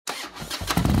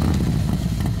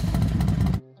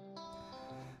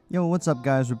Yo, what's up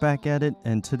guys, we're back at it,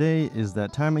 and today is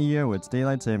that time of year where it's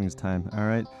daylight savings time.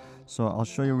 Alright, so I'll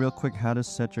show you real quick how to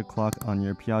set your clock on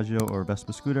your Piaggio or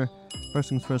Vespa scooter. First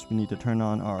things first, we need to turn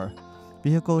on our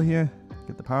vehicle here,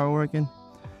 get the power working.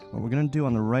 What we're going to do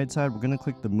on the right side, we're going to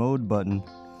click the mode button,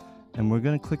 and we're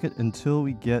going to click it until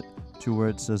we get to where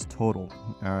it says total.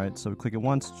 Alright, so we click it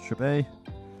once, strip A,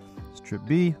 strip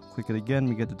B, click it again,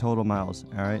 we get to total miles.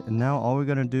 Alright, and now all we're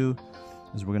going to do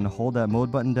is we're going to hold that mode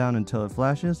button down until it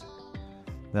flashes.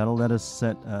 That'll let us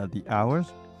set the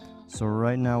hours. So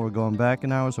right now we're going back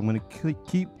an hour, so I'm going to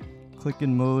keep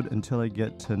clicking mode until I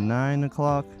get to 9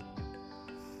 o'clock.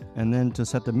 And then to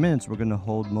set the minutes, we're going to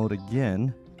hold mode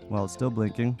again while it's still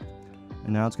blinking.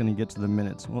 And now it's going to get to the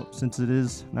minutes. Well, since it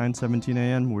is 9:17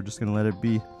 a.m., we're just going to let it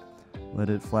be. Let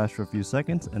it flash for a few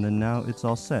seconds, and then now it's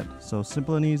all set. So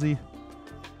simple and easy.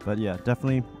 But yeah,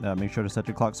 definitely make sure to set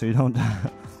your clock so you don't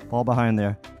fall behind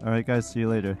there. Alright guys, see you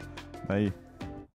later. Bye.